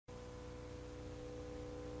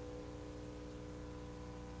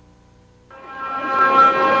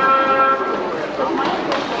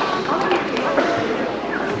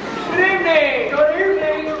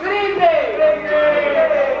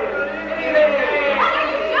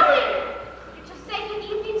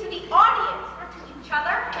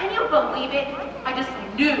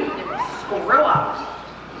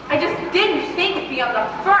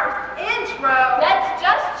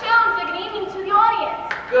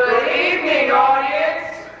evening, audience.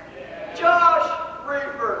 Josh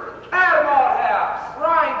Reefer, Catamount House.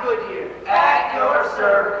 Ryan Goodyear, at your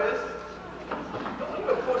service.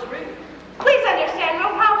 Of course, me. Please understand,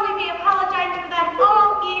 we'll probably be apologizing for them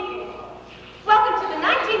all evening. Welcome to the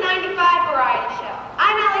 1995 Variety Show.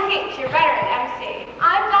 I'm Allie H., your veteran MC.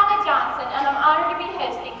 I'm Donna Johnson, and I'm honored to be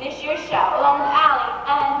hosting this year's show along with Allie.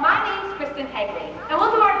 And my name's Kristen Hegley. And we'll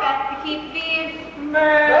do our best to keep these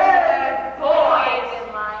Man, Boys in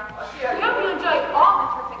line. We hope you enjoyed all the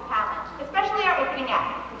terrific talent, especially our opening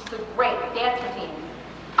act, which is a great dance routine.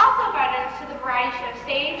 Also veterans to the Variety Show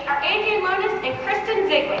stage are Adrian Lonis and Kristen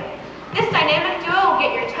Ziegler. This dynamic duo will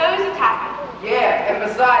get your toes a-tapping. Yeah, and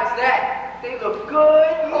besides that, they look good.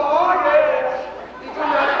 Oh, yes. Did you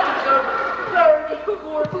know that deserve 30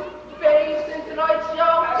 gorgeous babes in tonight's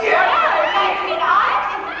show? Yeah, nice meet eyes.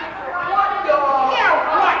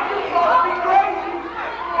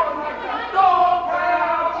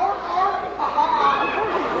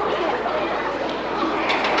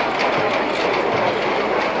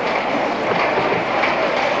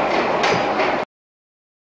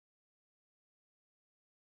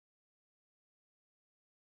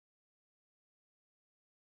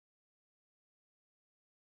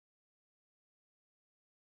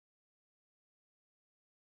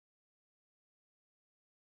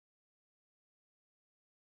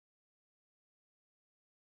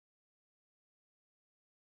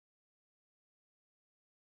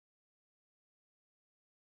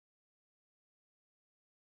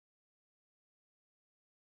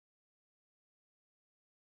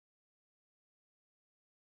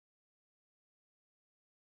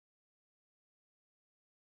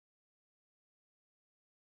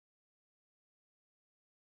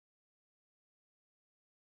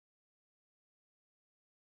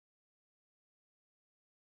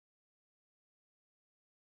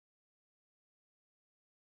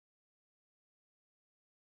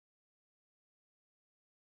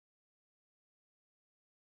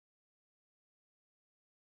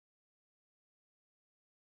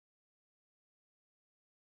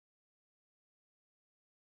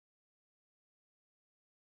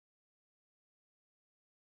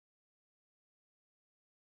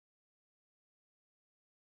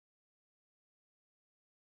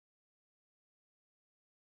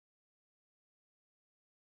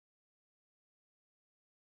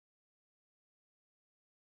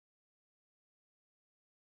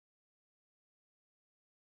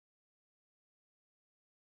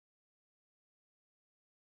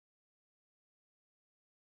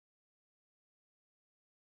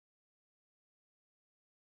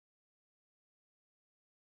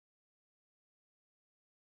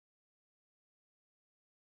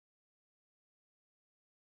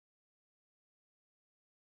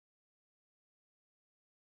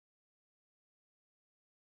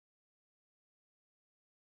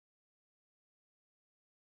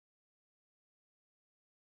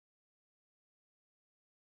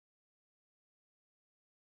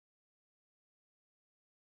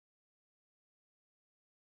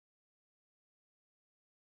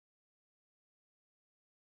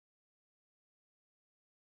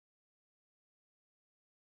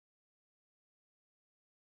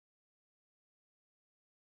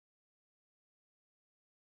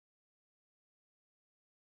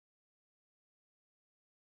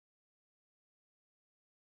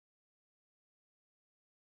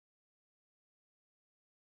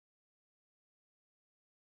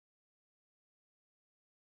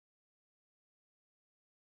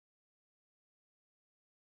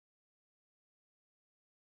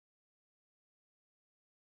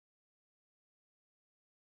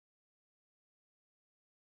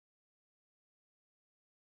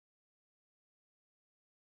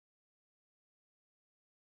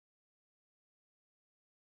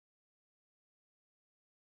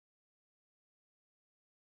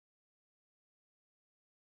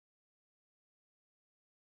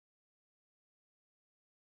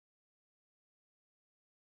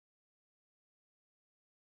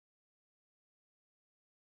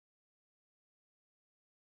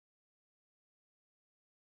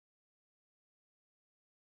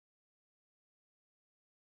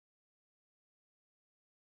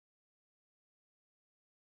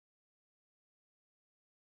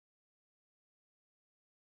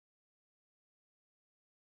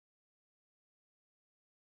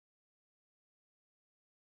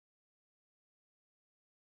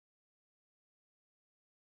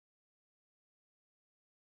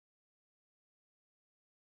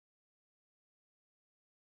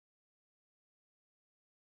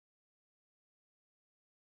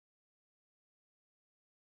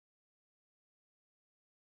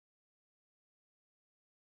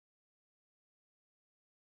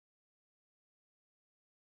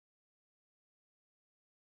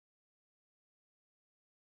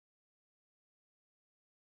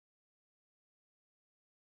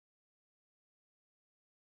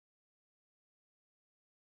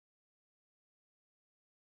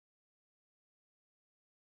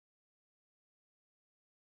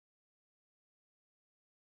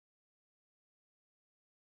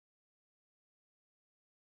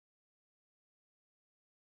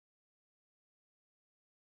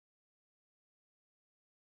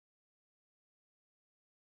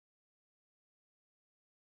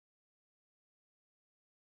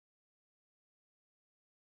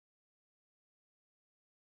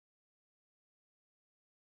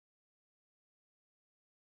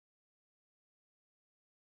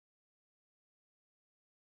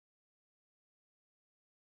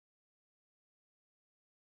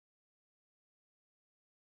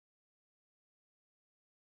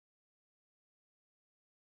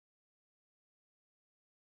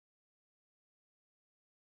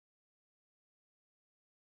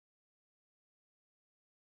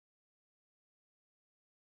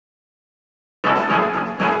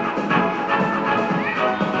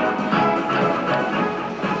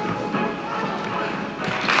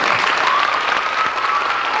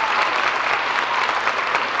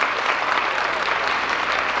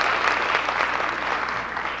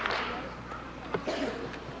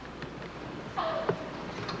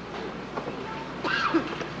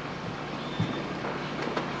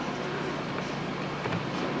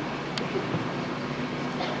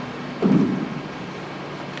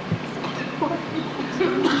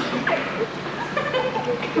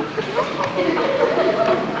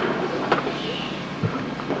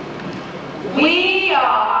 We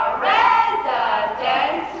are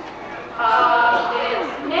residents of this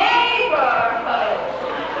neighborhood.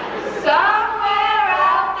 Somewhere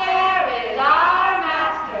out there is our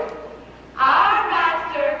master. Our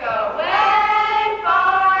master going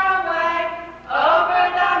far away over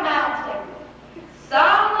the mountain.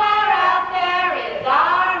 Somewhere out there is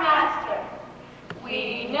our master.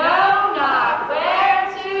 We know not where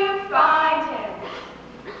to find him.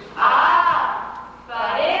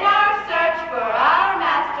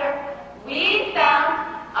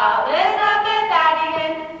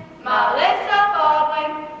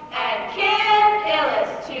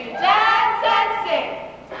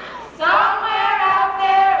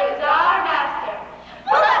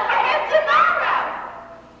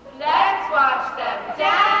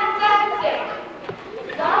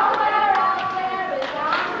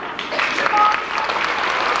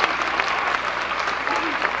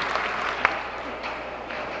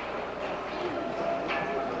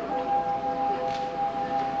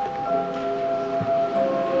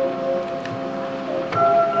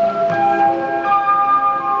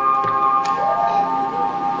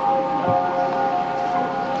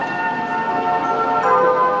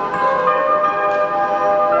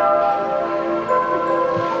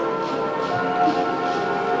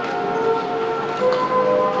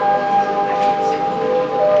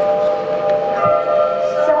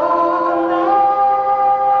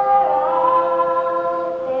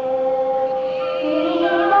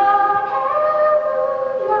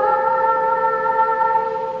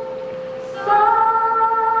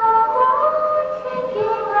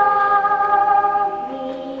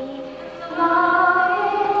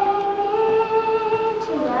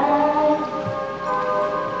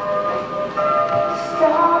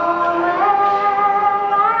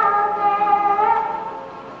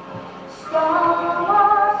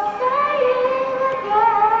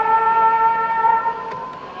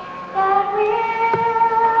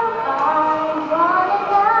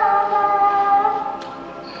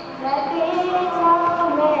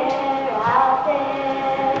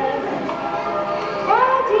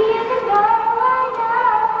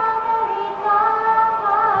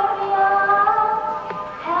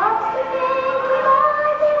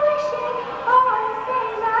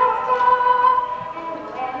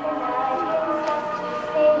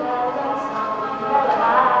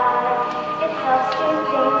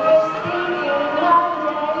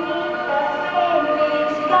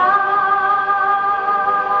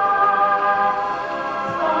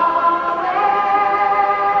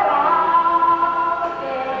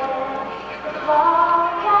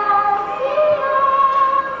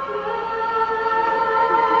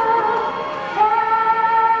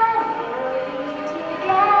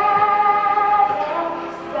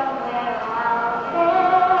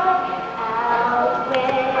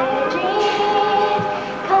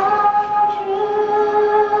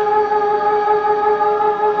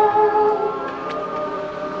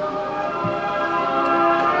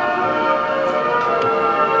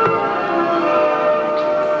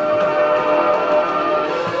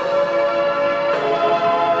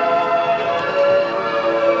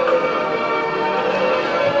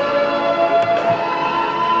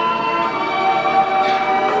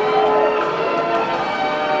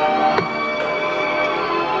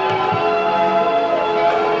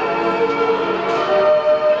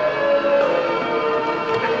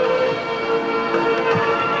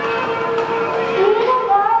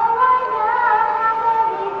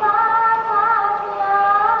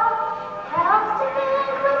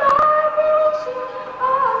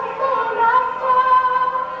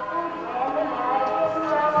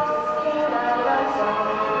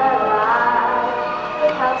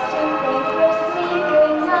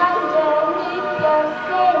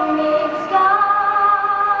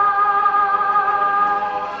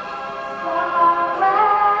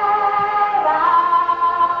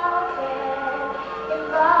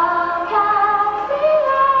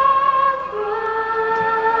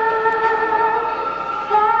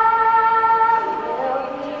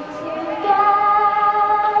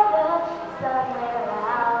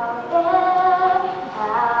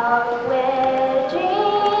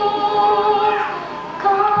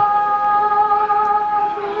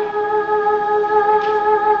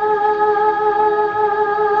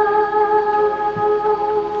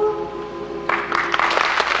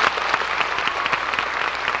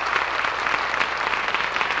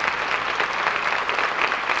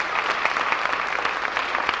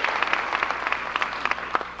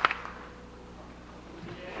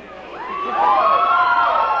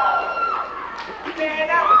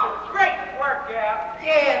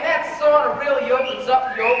 Yeah, and that sauna really opens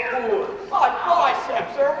up your pores. My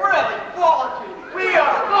biceps are really bulging. We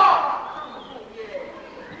are lost.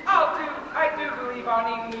 I do believe I'll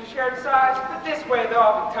need a new shirt size, but this way they'll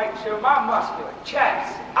all be tight to show my muscular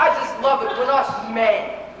chest. I just love it when us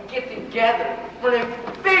men get together for an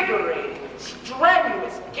invigorating,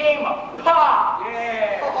 strenuous game of pop.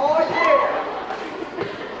 Yeah. Oh, yeah.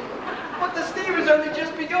 But the steam has only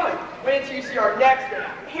just begun. Wait until you see our next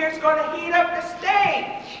act. Here's gonna heat up the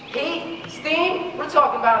stage. Heat, steam, we're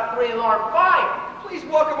talking about a 3-alarm fire. Please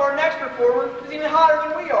welcome our next performer, who's even hotter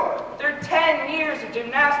than we are. They're 10 years of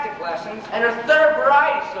gymnastic lessons. And her third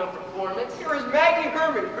variety show performance. Here is Maggie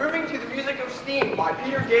Herman, moving to the music of Steam by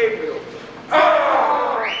Peter Gabriel.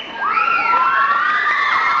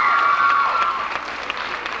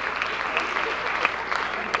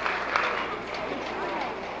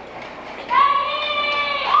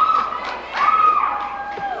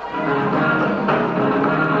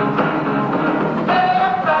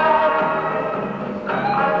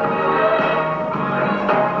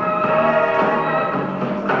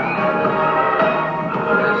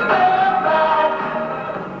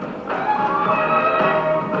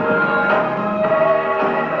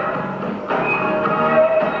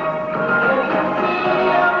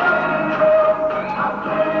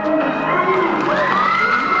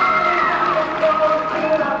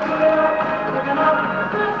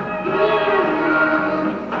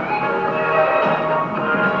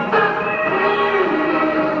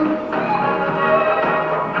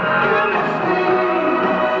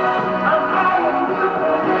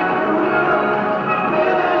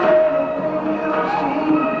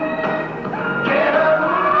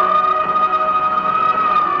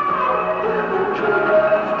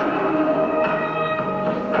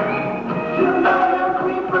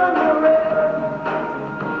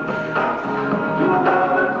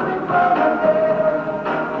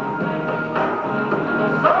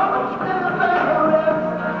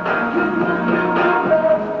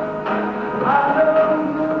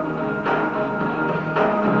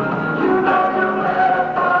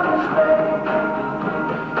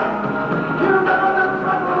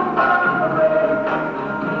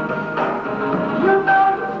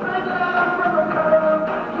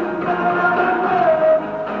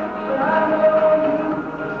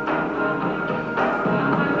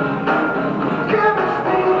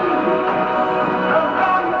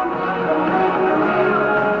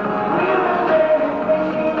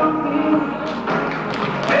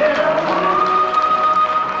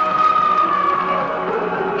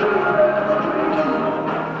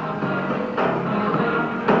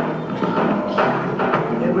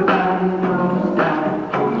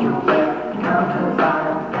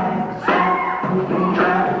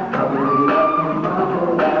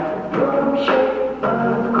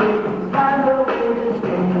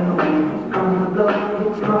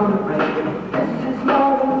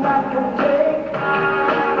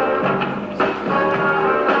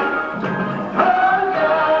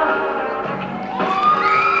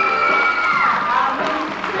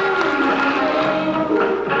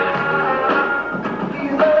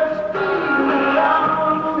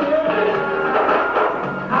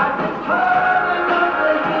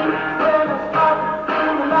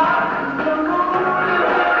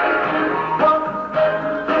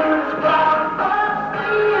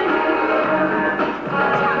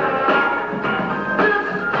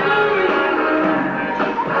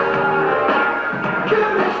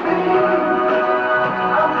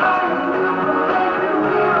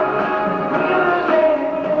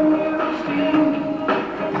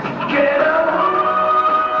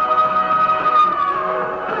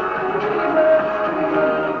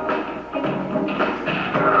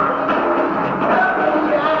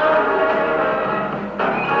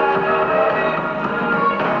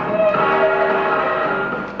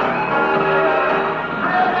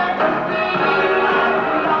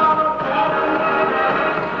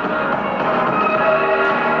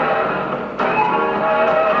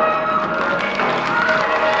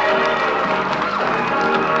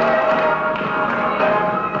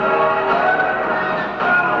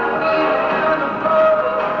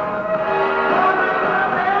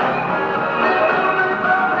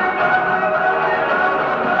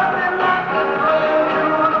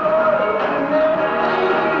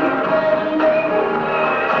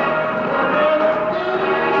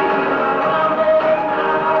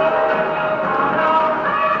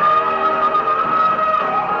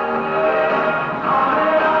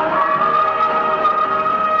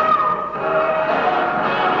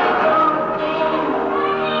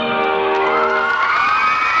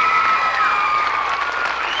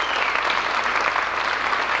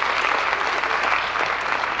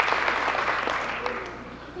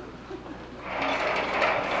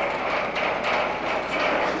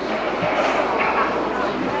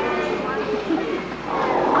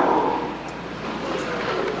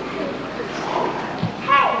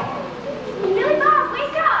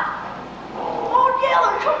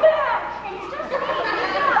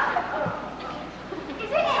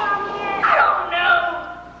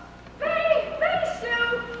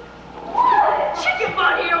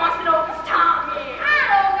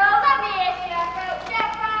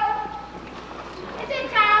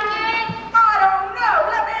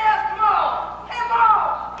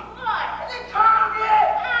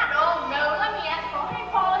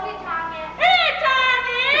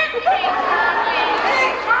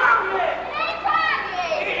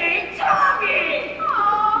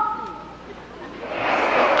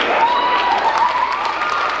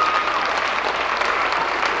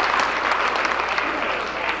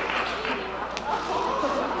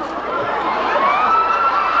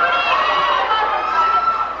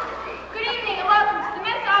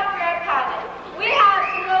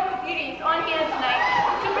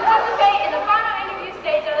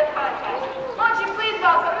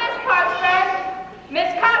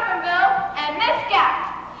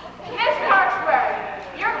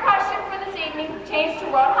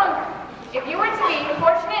 If you were to be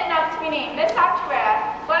fortunate enough to be named Miss South Korea,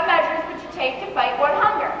 what measures would you take to fight world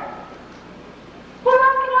hunger? Well,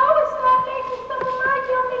 I can always start making some of my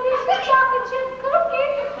delicious chocolate chip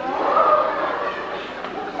cookies.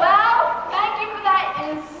 Well, thank you for that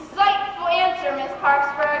insightful answer, Miss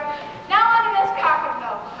Parksburg. Now on to Miss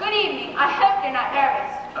Cockerville. Good evening. I hope you're not nervous.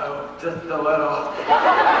 Oh, just a little.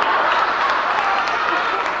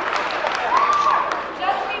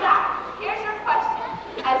 Just relax. Here's your question.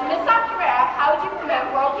 As Miss South Korea, how would you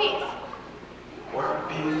promote world peace? World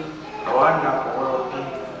peace? Oh, I'm not for world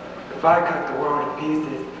peace. If I cut the world to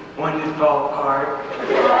pieces, wouldn't it fall apart?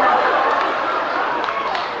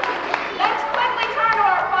 Let's quickly turn to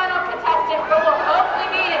our final contestant, who will hopefully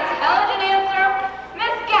be an intelligent answer.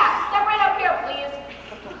 Miss Gass, step right up here, please.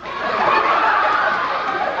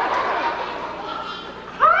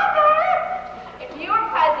 Hi there. If you were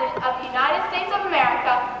president of the United States of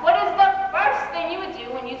America, what is the first thing you would do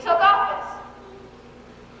when you took office?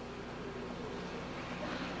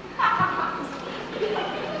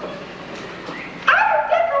 I would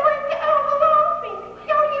decorate the Oval Office.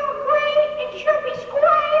 Don't you agree? It should be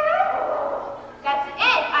square. That's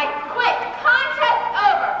it. I quit. Contest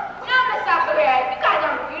over. Now, Miss South Korea, you guys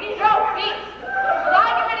aren't beauties, you're all beasts. While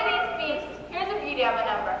I get rid of these beasts, here's the beauty of a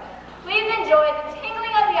number. Please enjoy the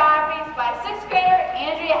tingling of the ivories by 6th grader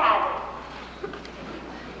Andrea Hadley.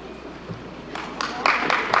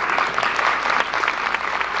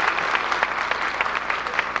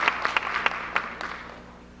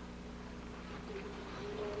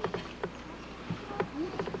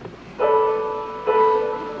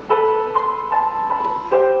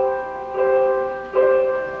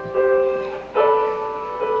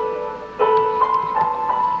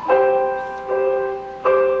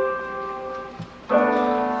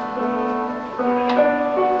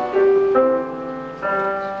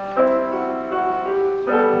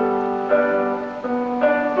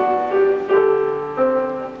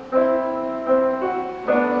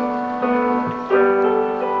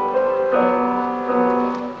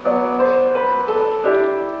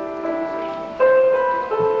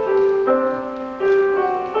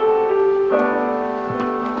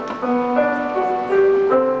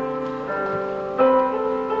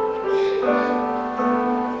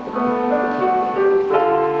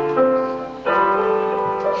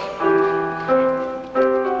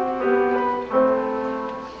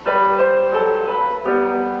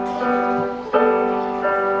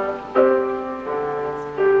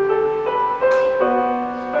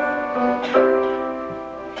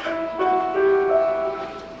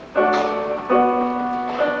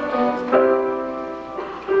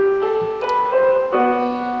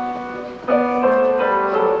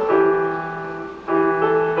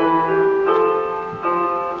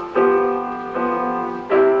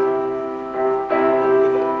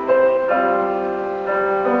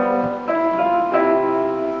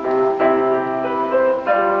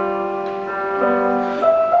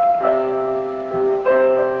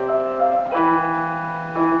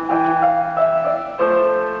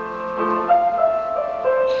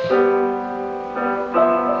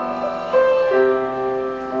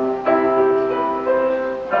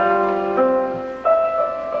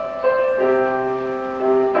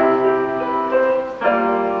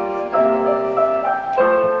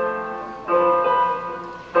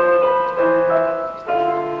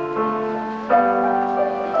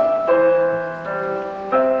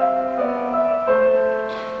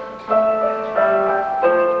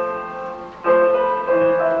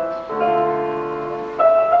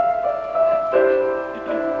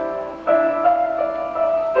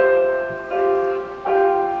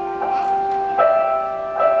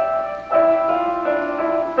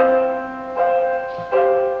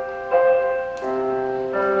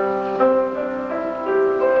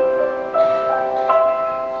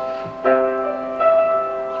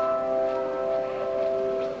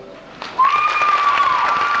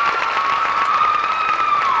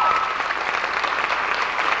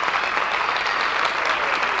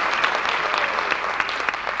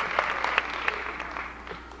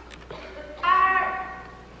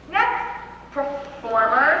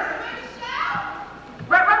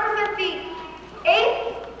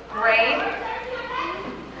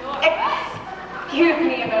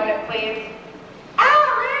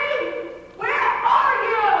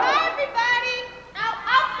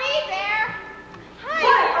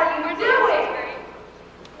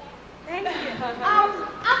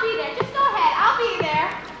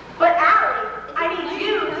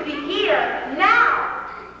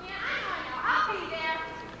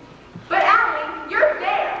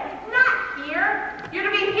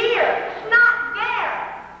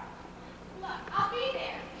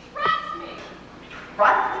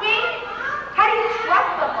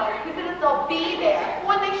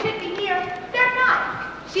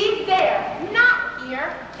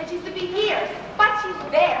 that she's to be here, but she's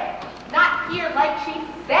there. Not here like she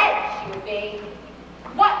said she would be.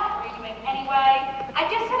 What were you doing anyway? I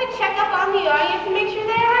just had to check up on the audience and make sure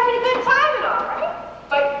they're having a good time and all, right?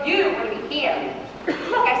 But you were to be here.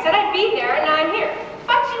 Look, I said I'd be there, and now I'm here.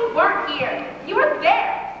 But you weren't here. You were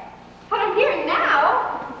there. But I'm here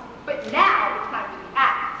now. But now it's time to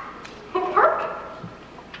act. Perfect.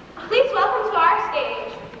 Please welcome to our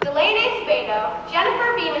stage, Delaney Spado,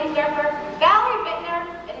 Jennifer Biemensdorfer, Valerie Bittner,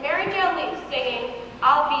 and Mary Jo Lee singing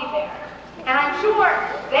I'll Be There. And I'm sure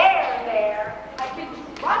they're there. I could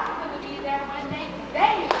just want them to be there when they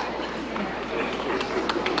say it.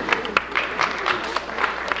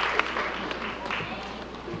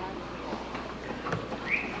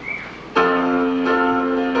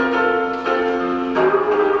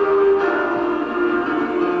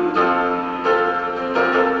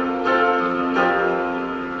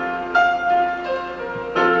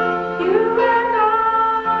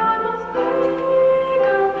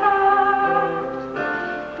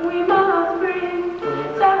 We must bring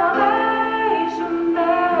some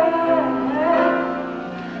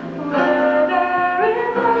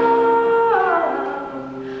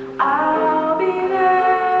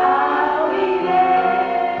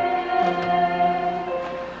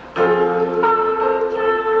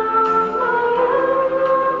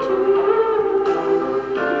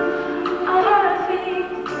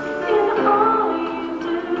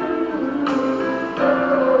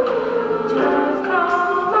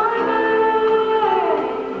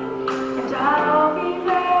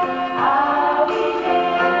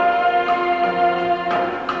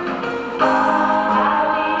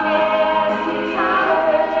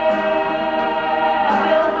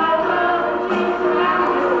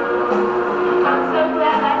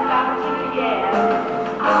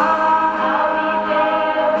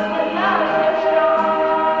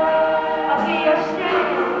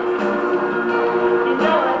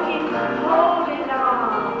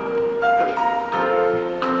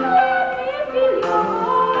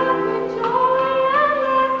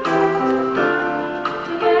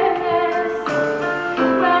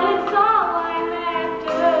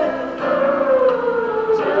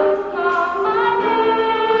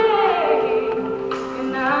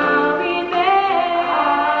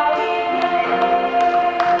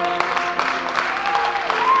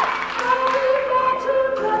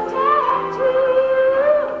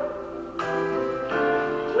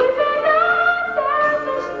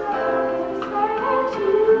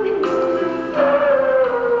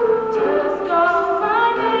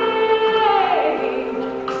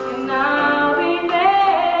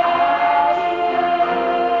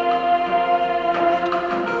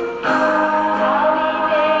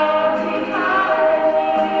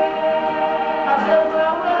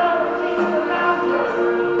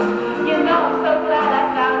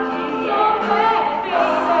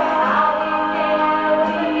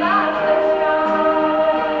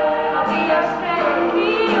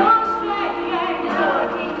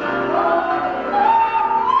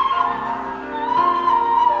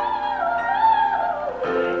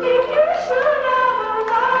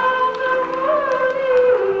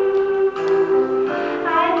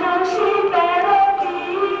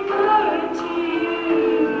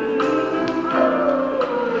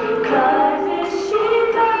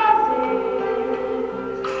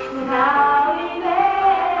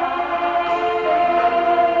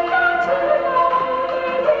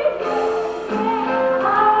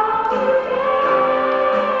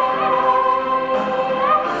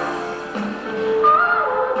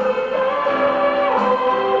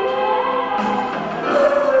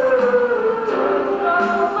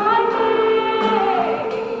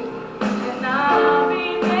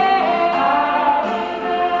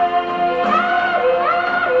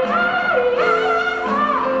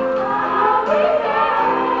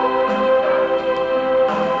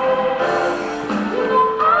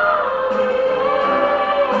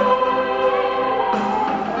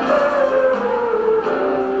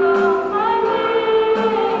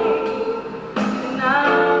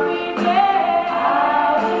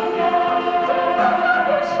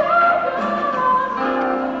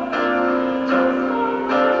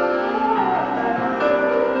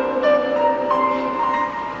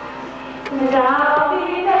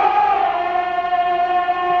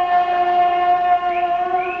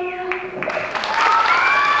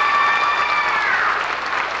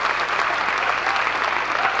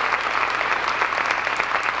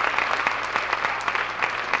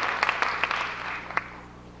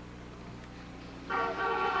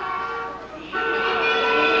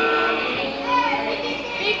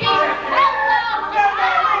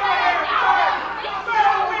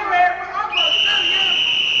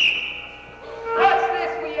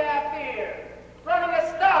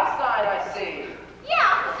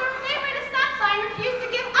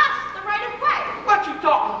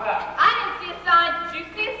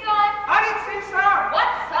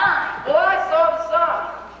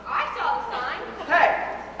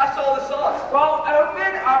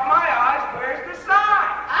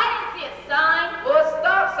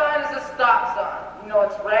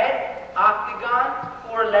Octagon,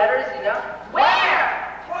 4 letters, you know.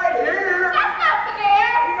 Where? Right here. That's not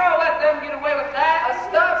fair. You gonna let them get away with that? A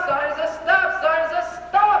stop sign is a stop sign is a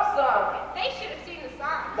stop sign. They should have seen the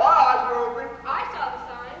sign. My eyes were open. I saw the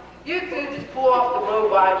sign. You two just pull off the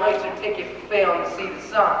road by and raise your ticket for failing to see the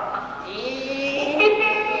sign.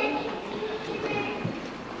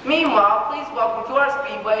 Meanwhile, please welcome to our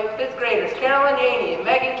speedway 5th graders Carolyn Yaney and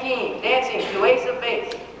Megan Keene dancing to Ace of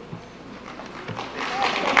Base.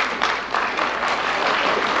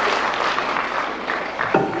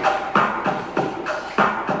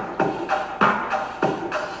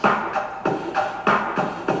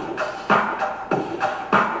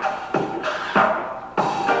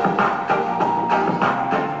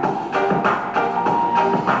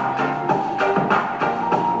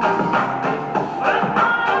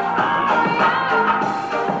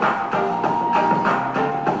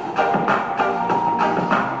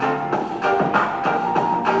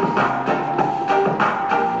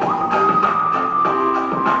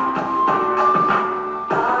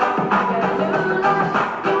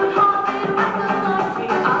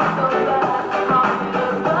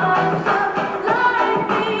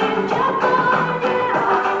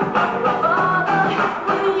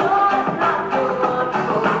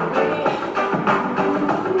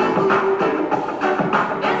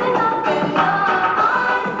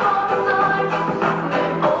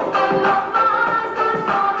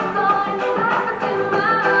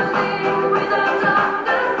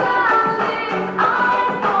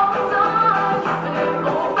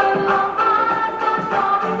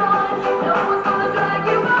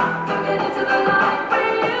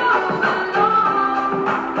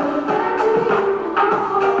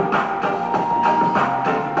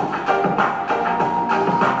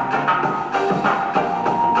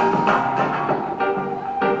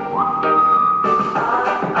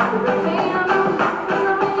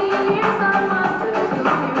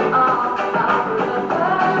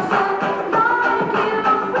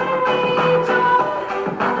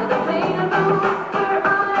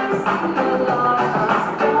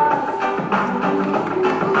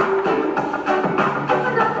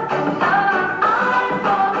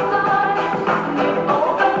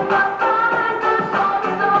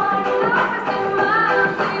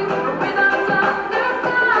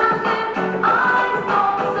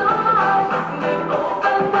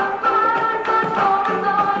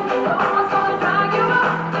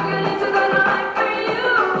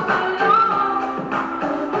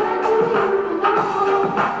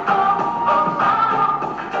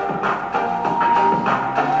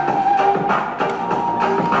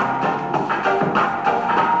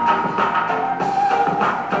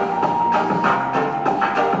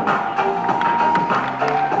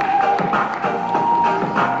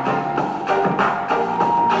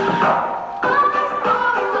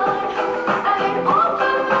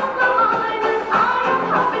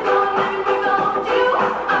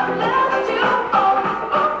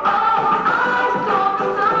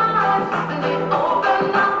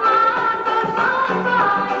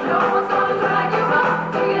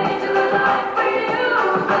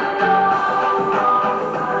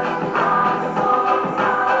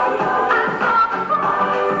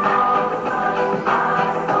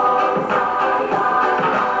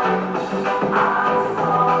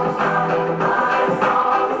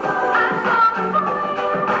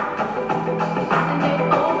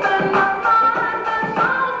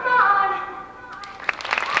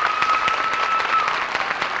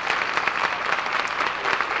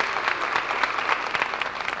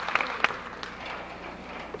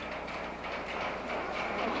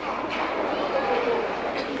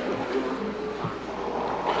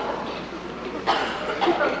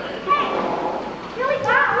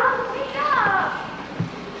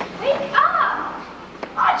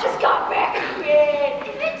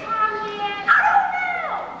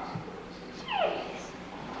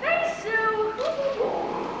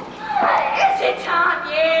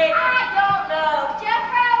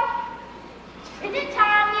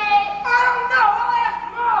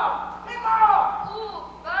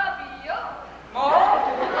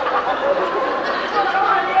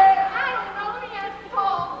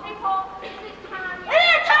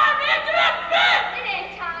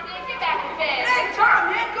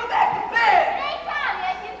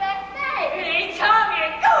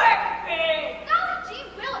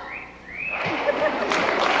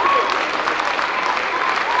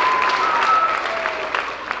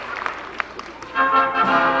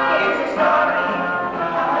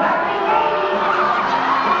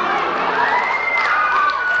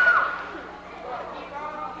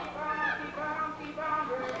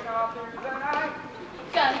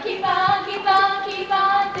 Gonna keep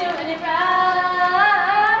on doing it right.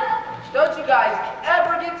 guys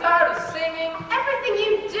ever get tired of singing? Everything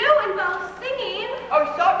you do involves singing. Oh,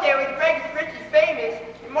 someday when Frank is rich and famous,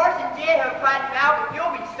 and Marcy and Jan have a platinum album,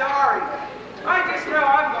 you'll be sorry. I just know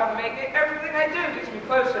I'm going to make it. Everything I do gets me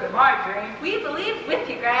closer to my dream. We believe with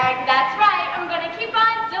you, Greg. That's right. I'm going to keep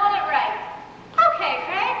on doing it right. Okay,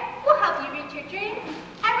 Greg. We'll help you reach your dream.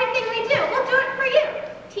 Everything we do, we'll do it for you.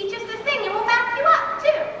 Teach us to sing and we'll back you up,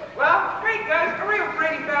 too. Well, great, guys. A real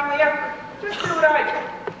Brady family effort. Just do what I do.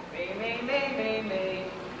 Me, me, me, me, me.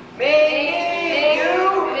 Me,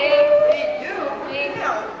 you, Me.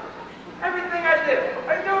 Everything I do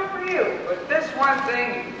it for you. But this one thing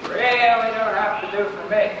you really don't have to do for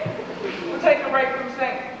me. We'll take a break from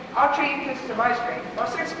singing. I'll treat you kids to my screen. While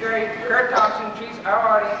 6th grade, Kurt Thompson treats our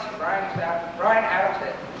audience to Brian Adams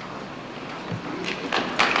Day.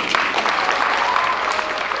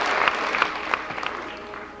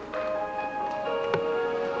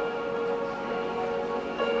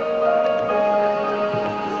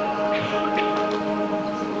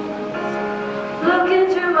 Look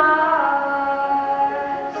into my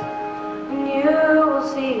eyes, and you will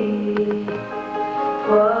see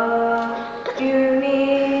what you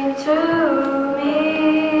mean to me.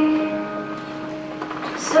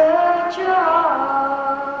 Search your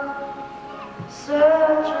heart,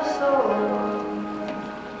 search your soul,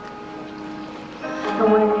 and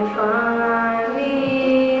when you find me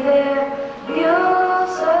there, you'll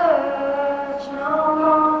search no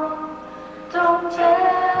more. Don't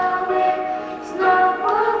tell me it's not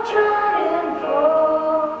worth trying for.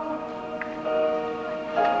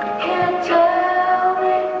 You can't tell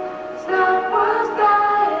me it's not worth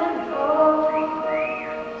dying for.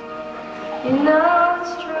 You know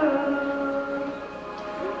it's true.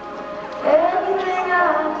 Everything I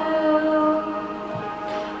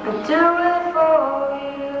do it for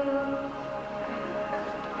you.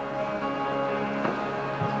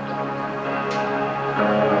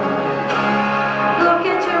 Look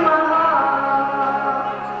into my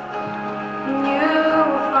heart, and you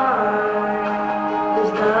will find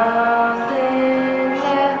there's nothing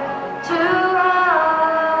there to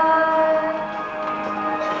hide.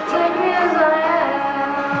 Take me as I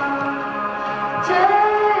am,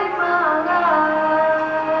 take my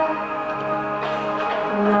life,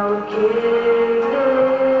 and I would give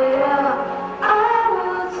it up, I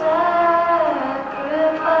would sacrifice.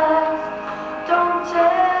 Don't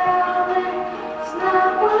tell me it's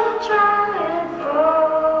not worth trying for.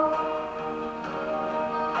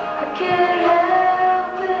 I can't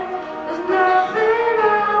help it, there's nothing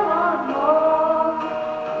I want more.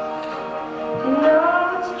 You know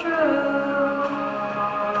it's true.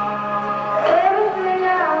 Everything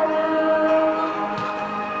I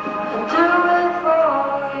do it for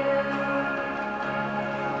you.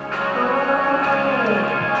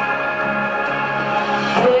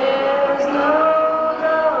 There's no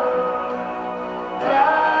love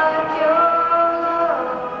like your love,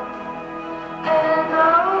 and no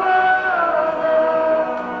other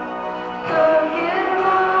could give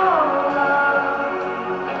more love.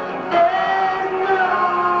 There's no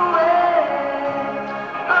way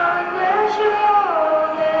unless you're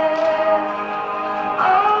there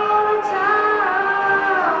all the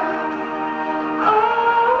time,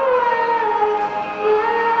 always, yeah.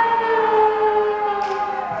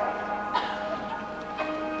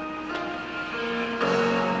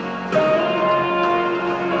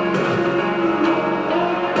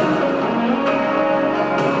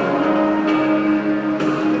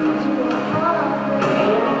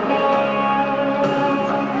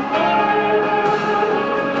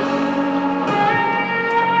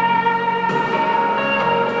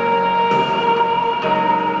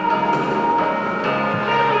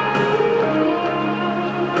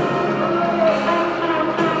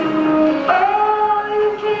 Oh, you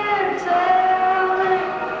can't tell me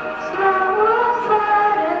it's not worth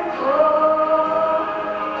fighting for.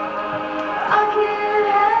 I can't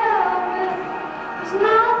help it, there's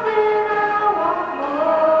nothing I want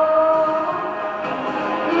more.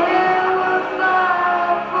 Yeah, we'll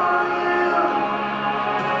fight for you,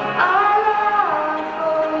 I'll lie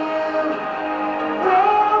for you,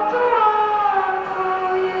 walk the walk for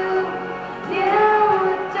you, yeah,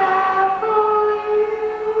 we'll die for you.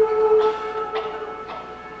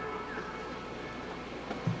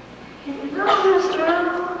 You know it's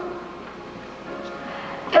true.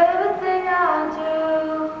 Everything I do,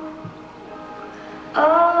 oh,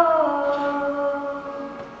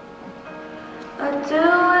 I do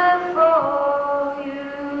it for you.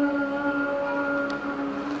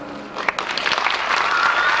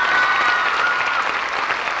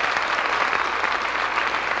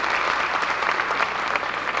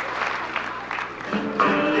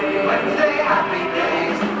 Wednesday,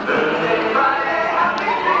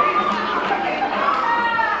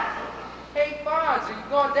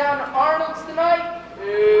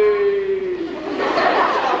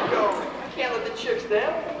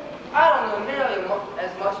 Sam? I don't know nearly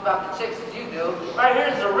as much about the chicks as you do. Right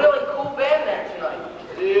here's a really cool band there tonight.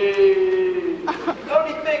 Hey. The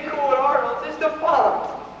only thing cool at Arnold's is the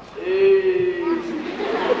font. Hey.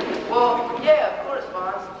 Well, yeah, of course,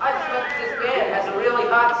 Fonz. I just meant that this band has a really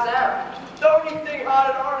hot sound. The only thing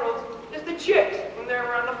hot at Arnold's is the chicks when they're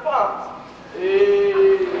around the fonts.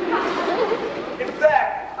 Hey. In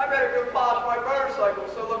fact, I better go polish my motorcycle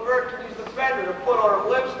so Laverne can use the fender to put on her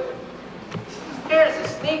lipstick. Here's a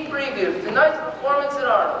sneak preview of tonight's performance at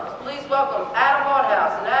Arnold's. Please welcome Adam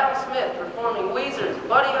Watthouse and Adam Smith performing Weezer's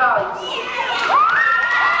Buddy Holly.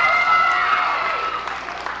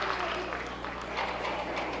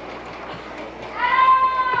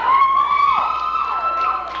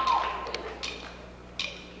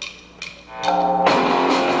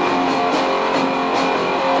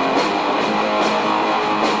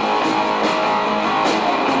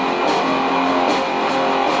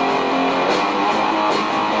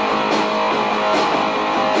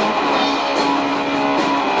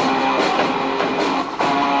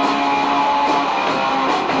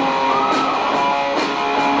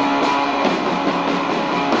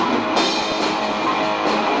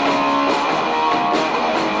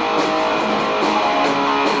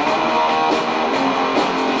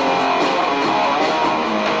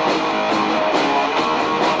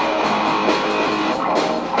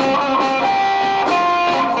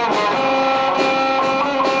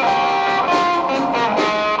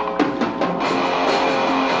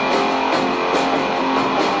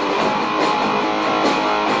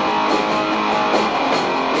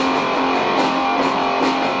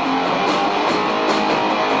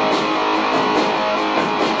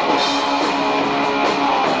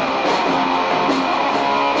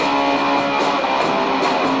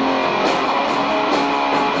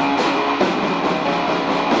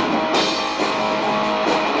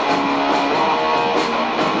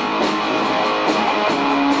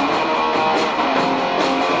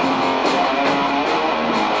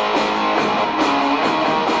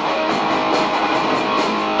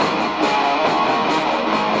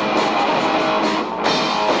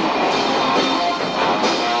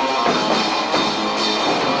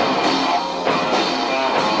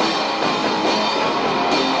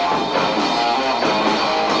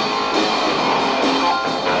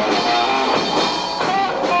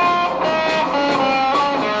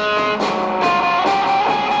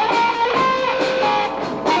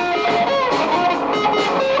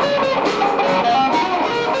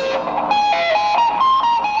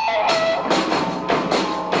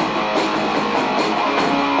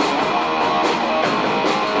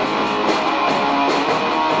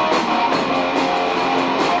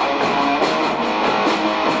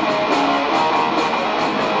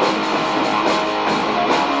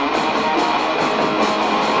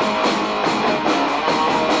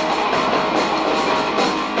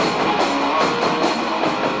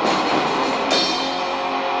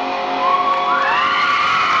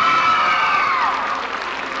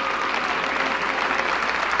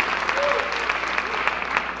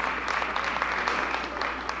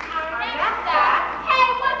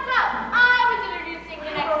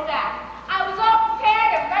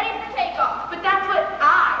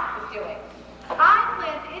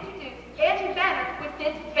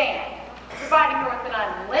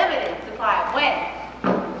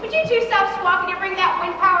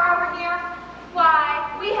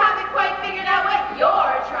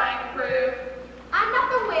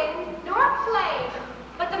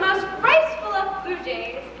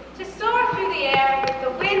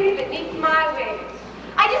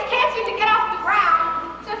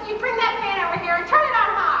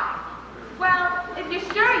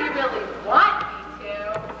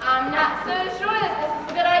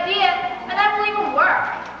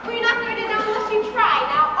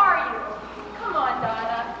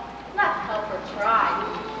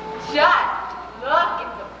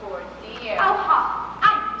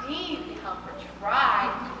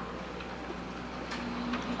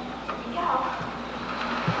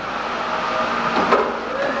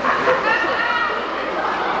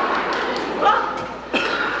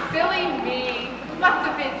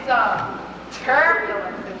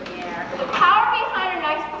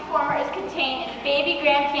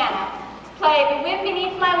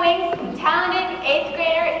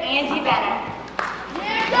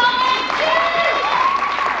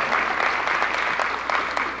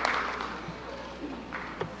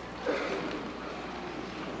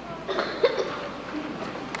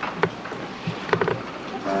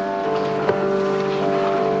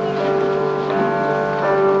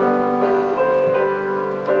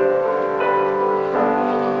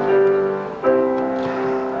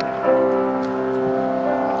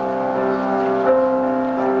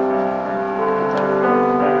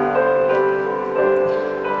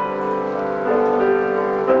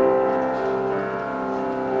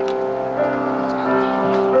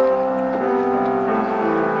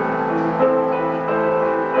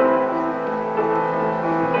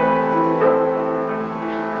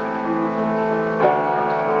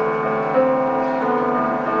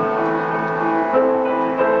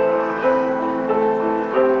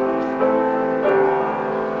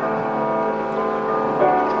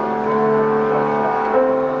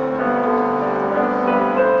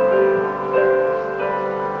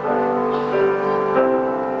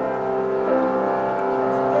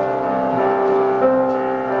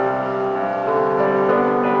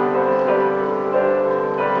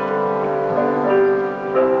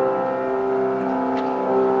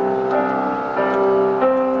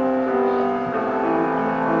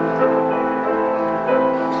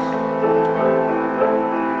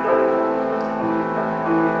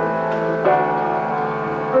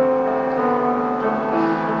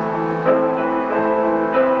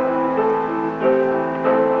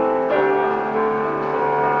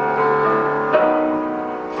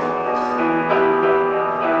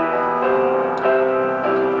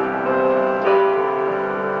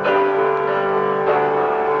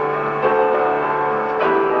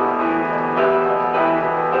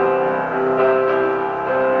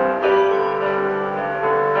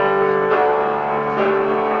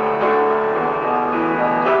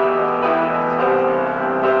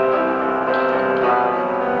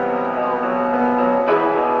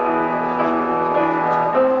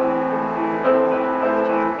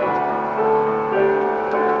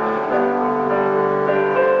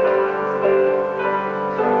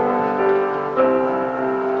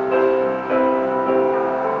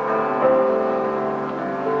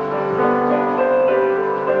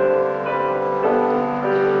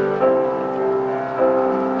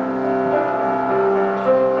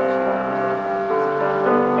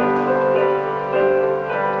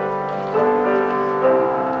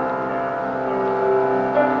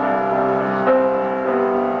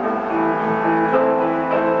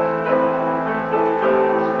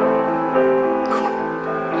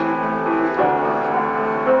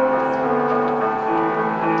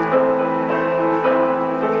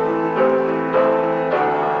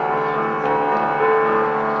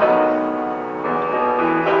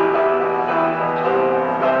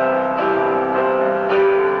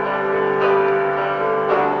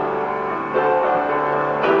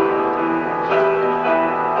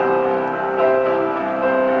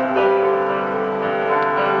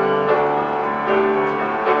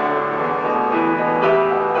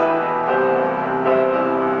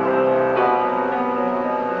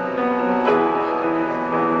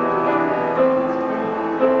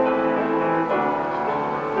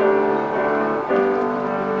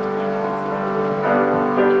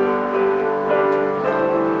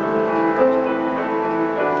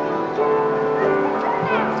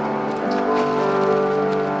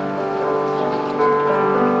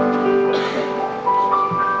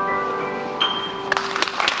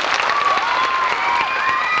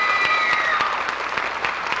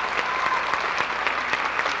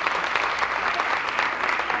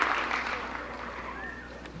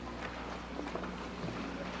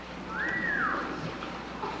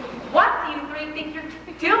 think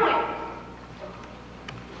you're doing?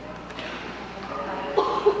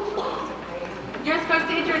 You're supposed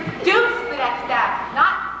to introduce the next act,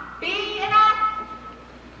 not be an act.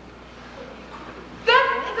 This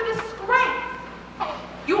is a disgrace.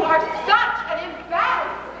 You are such an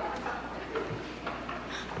embarrassment.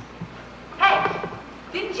 Hey,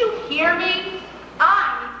 didn't you hear me?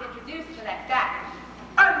 I need to introduce the next act.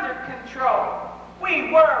 Under control.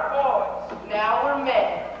 We were boys. Now we're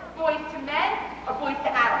men. Boys to men or boys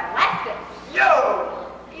to adolescents?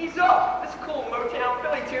 Yo! Ease up. This cool Motown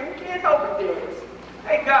Philly tune can't help but dance.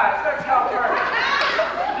 Hey guys, let's help her.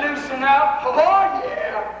 Loosen up. Oh,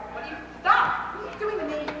 yeah! What do you stop? Who's doing the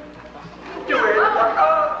name? Do it. I'm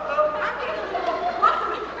getting a little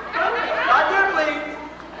flustered. Not there, please.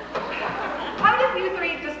 How does you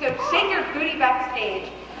three just go shake your booty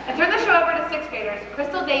backstage and turn the show over to sixth graders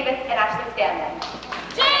Crystal Davis and Ashley Stanley?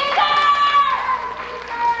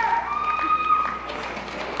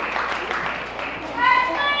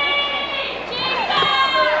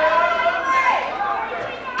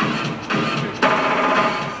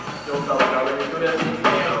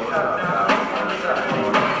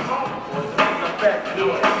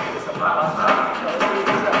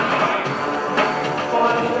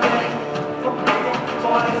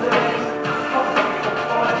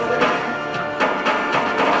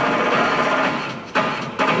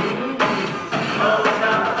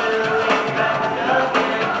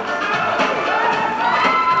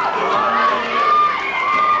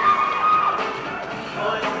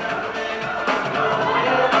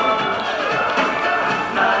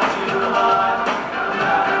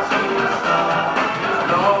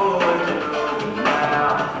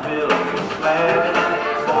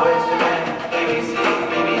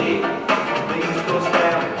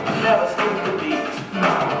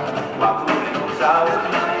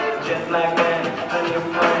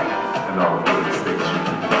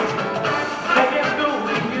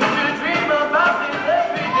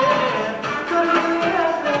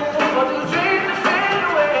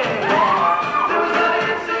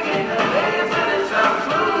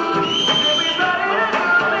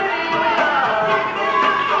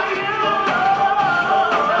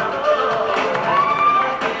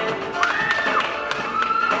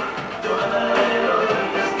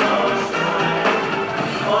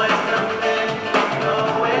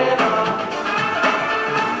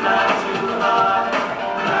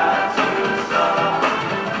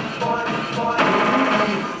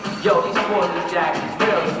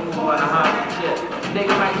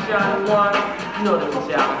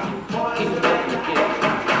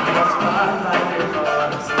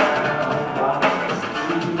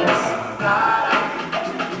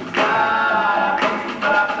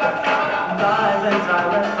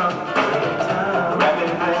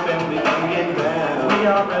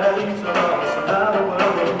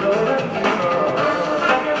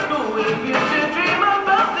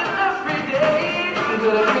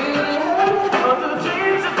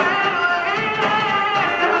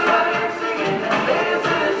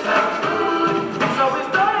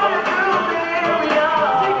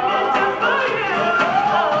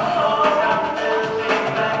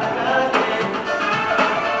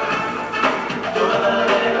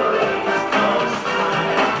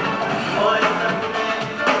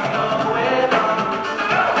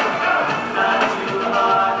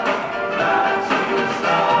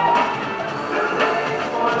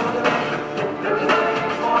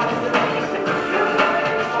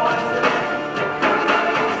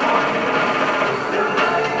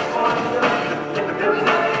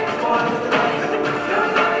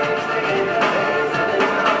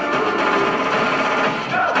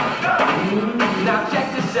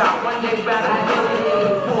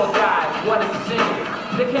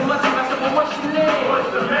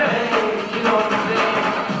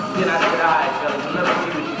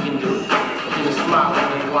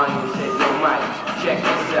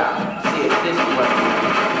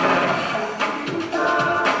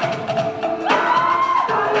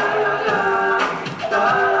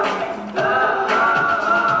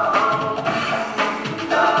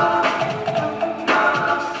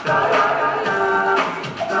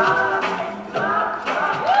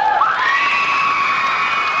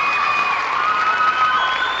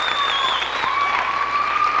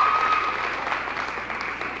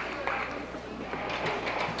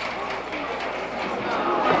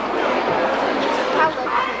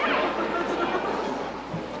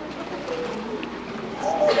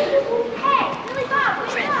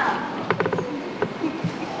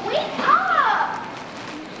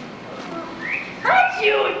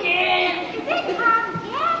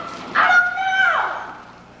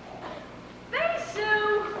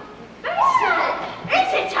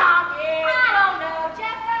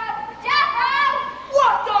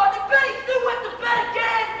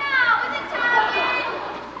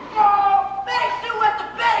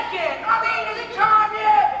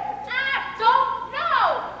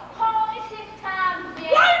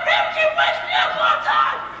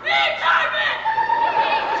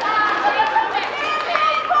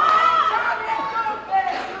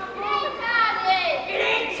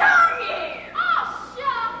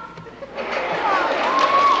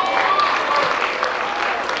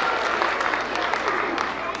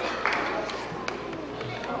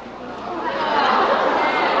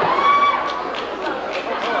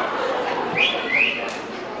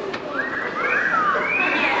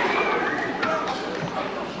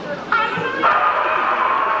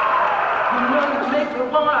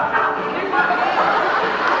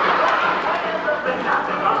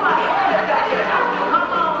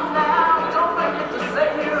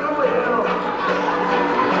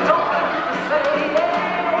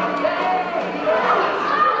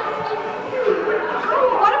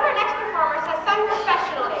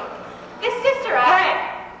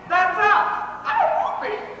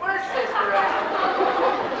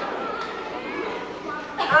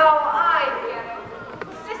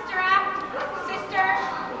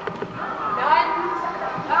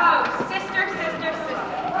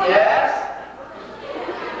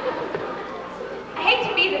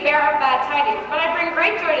 bearer of bad tidings, but I bring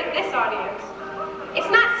great joy to this audience. It's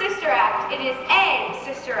not Sister Act, it is a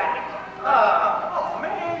Sister Act. Oh,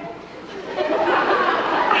 man.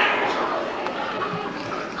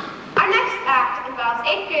 Our next act involves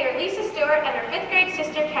 8th grader Lisa Stewart and her 5th grade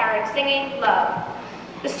sister Karen singing Love.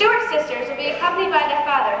 The Stewart sisters will be accompanied by their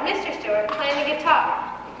father, Mr. Stewart, playing the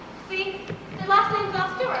guitar. See, their last name's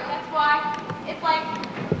all Stewart. That's why it's like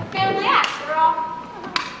a family act. They're all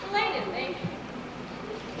related. They...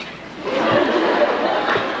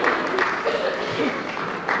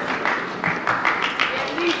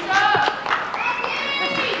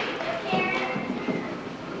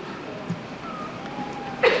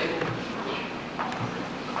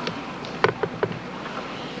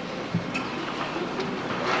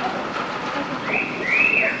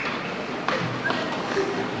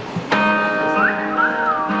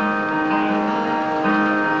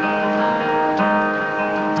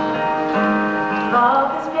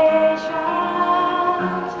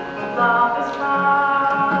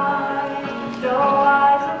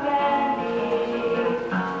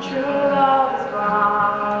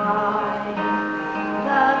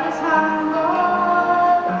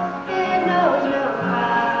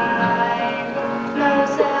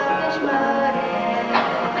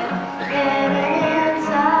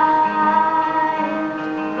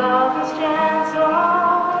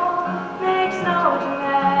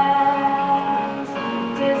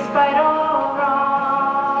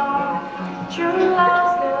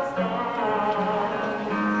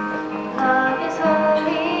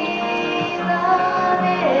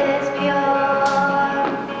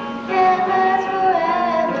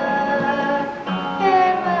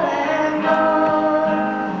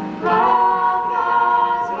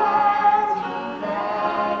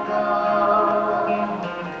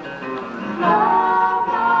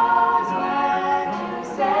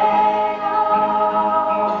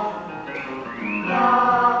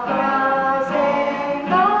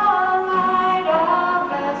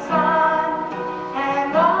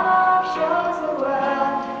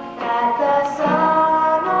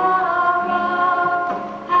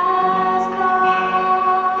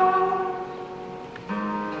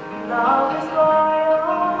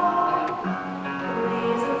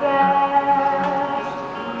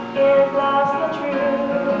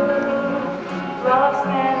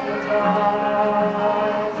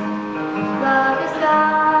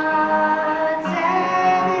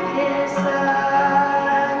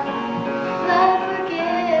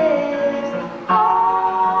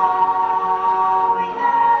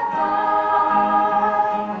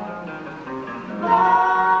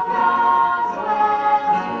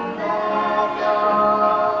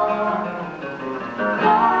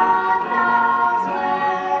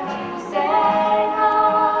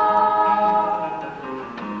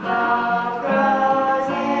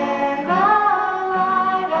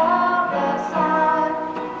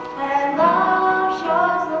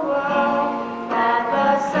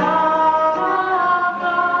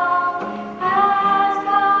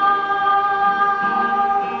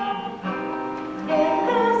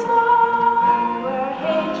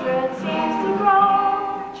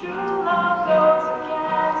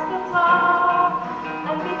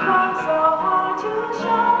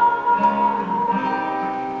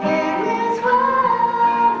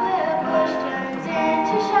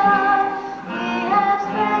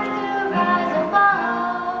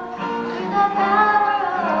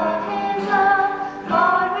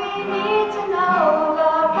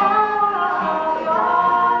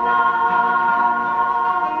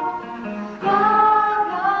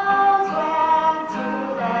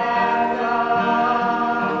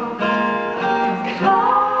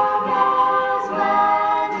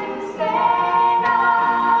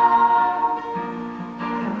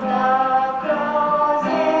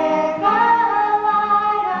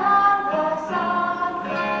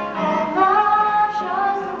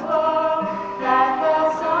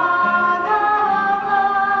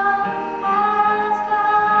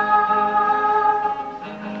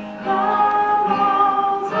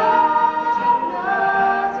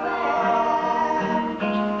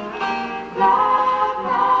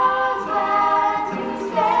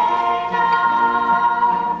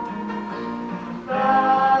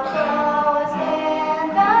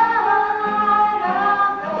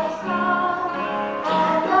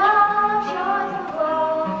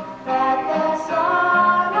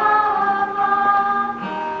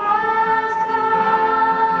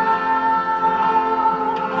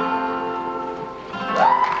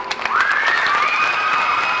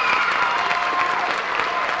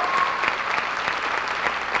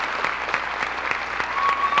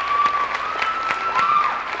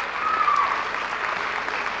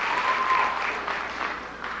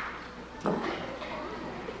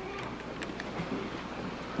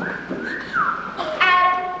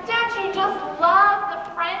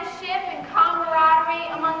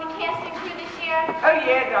 Oh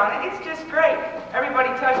yeah, Donna, it's just great. Everybody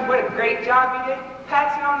tells you what a great job you did.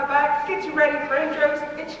 Pats you on the back, gets you ready for intros.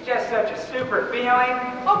 It's just such a super feeling.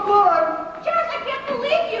 Oh, boy. Josh, I can't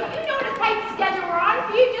believe you. You know the tight schedule we're on.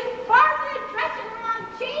 For you just barging in the dressing room on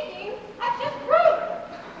changing. That's just rude.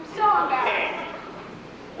 I'm so embarrassed.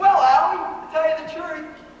 Well, Allie, to tell you the truth,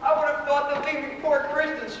 I would have thought that leaving poor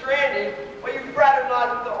Kristen stranded while you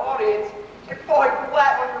fraternized with the audience and falling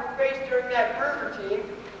flat on your face during that bird routine,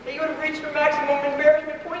 that you would have reached the maximum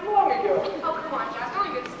embarrassment point long ago. Oh, come on, Josh. Don't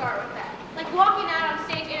even start with that. Like, walking out on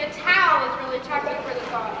stage in a towel is really attractive for this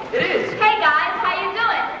audience. It is. Hey, guys. How you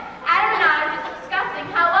doing? Adam and I are just discussing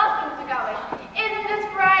how well things are going. Isn't this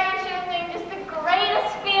variety show thing just the greatest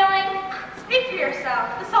feeling? Speak for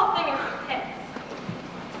yourself. This whole thing is a hit.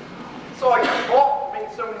 It's all your fault for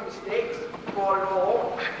making so many mistakes. You brought it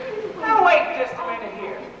all over. Now wait just a minute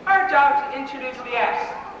here. Our job is to introduce the acts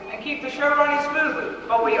and keep the show running smoothly,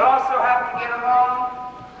 but we also have to get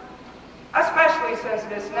along, especially since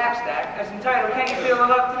this next act is entitled Can You Feel the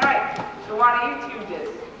Love Tonight? So why don't you two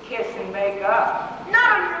just kiss and make up?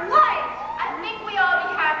 Not on your life. I think we all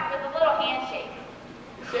be happy with a little handshake.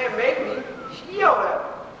 You can't make me. She yelled at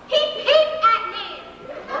me. He peeped at me.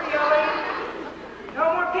 We're yelling.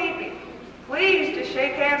 No more peeping. Please just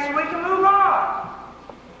shake hands so we can move on.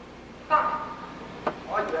 Fine.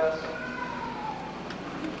 I guess.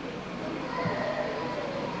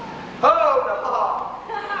 Oh,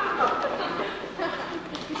 no.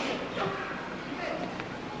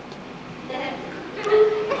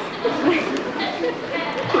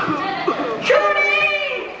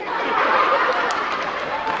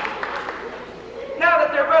 Now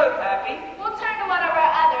that they're both happy, We'll turn to one of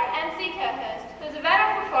our other MC co-hosts, who's a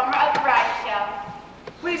veteran performer of the variety show.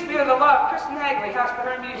 please feel the love Kristen Hagley has for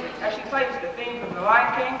her music as she plays the theme from The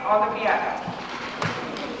Lion King on the piano.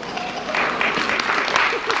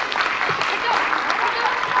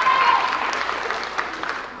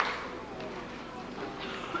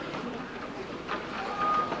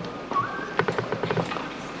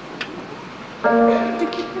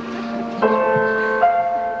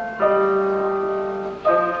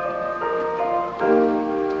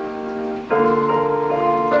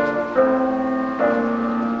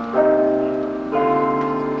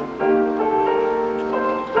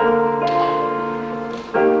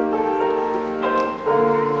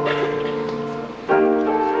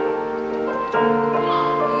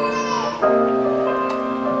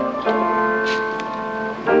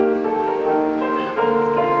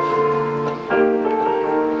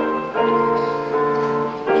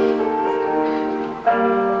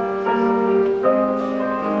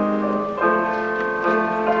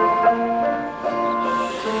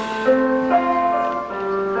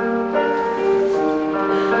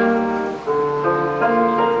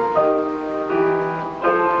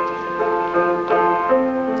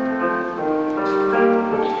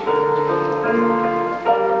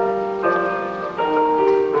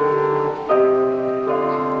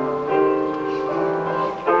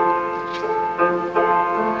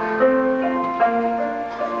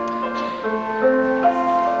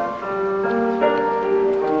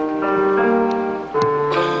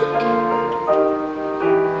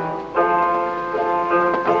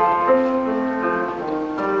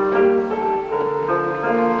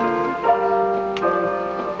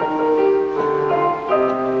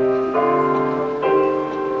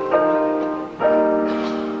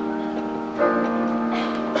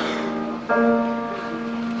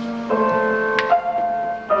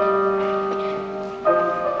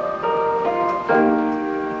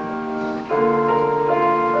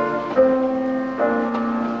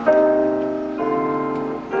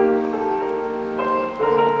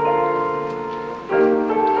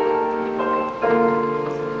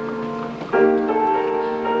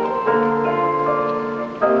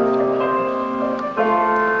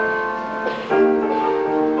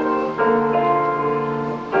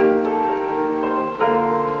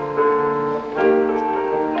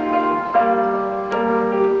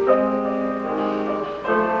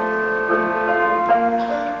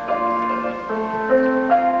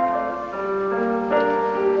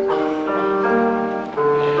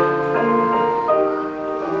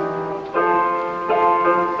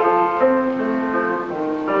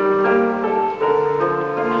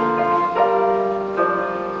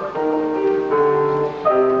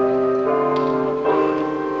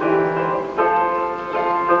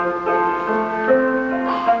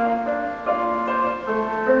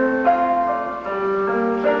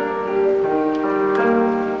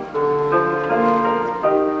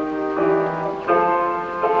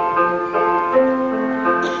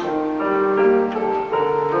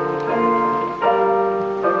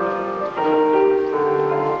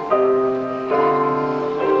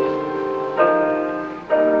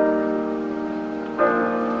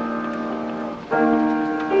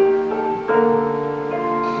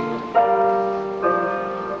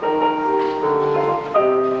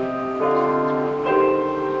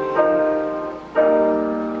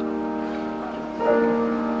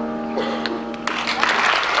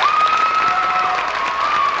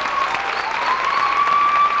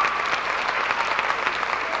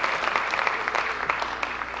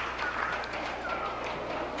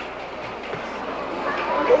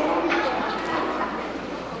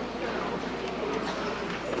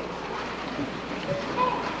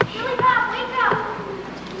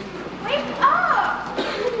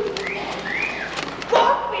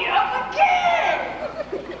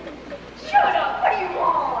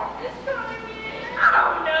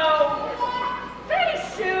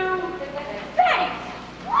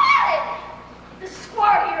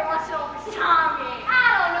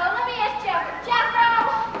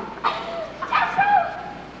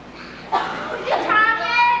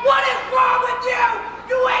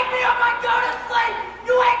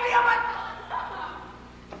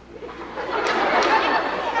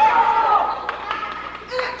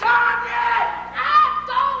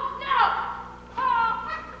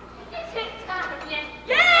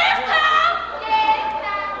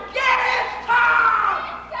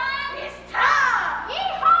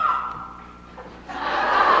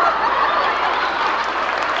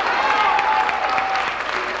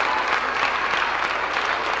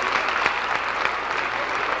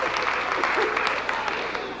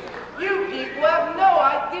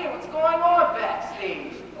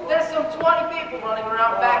 some 20 people running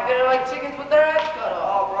around back there like chickens with their heads cut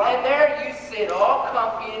off. And there you sit, all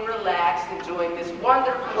comfy and relaxed, enjoying this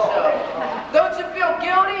wonderful show. Don't you feel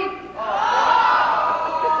guilty?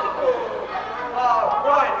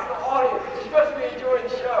 Right, it's the audience. You're supposed to be enjoying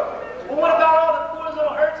the show. Well, what about all the poor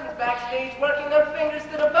little urchins backstage working their fingers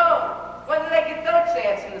to the bone? When do they get their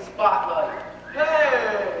chance in the spotlight?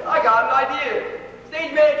 Hey, I got an idea.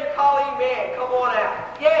 Stage manager Colleen Mann, come on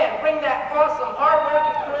out. Yeah, and bring that awesome,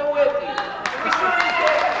 hard-working crew with you. We certainly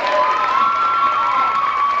can.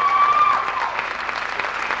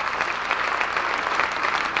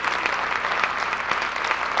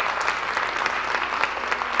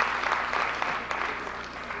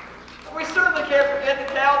 We certainly can't forget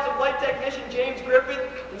the talents of light technician James Griffith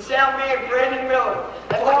and sound man Brandon Miller.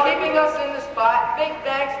 And for keeping us in the spot, big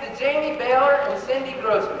thanks to Jamie Baylor and Cindy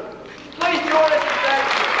Grossman. Please join us in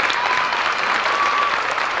thanking them.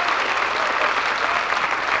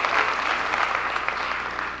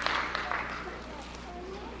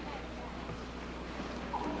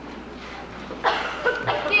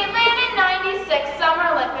 The Atlanta 96 Summer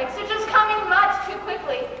Olympics are just coming much too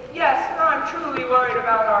quickly. Yes, I'm truly worried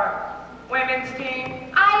about our women's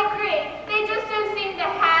team. I agree. They just don't seem to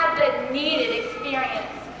have the needed experience.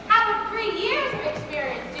 How would 3 years of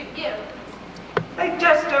experience suit you? They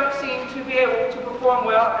just don't seem to be able to perform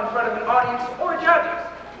well in front of an audience or judges.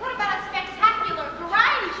 What about a spectacular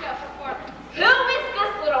variety show performance? Who is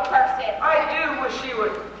this little person? I do wish she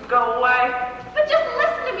would go away. But just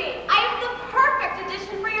listen to me. I am the perfect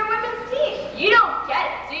addition for your women's team. You don't get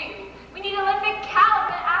it, do you? We need Olympic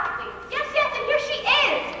caliber athletes. Yes, and here she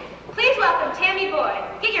is. Please welcome Tammy Boyd.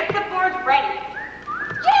 Get your clipboards ready.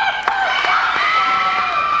 Yes!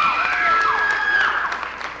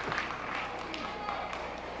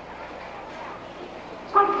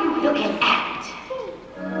 What are you looking at?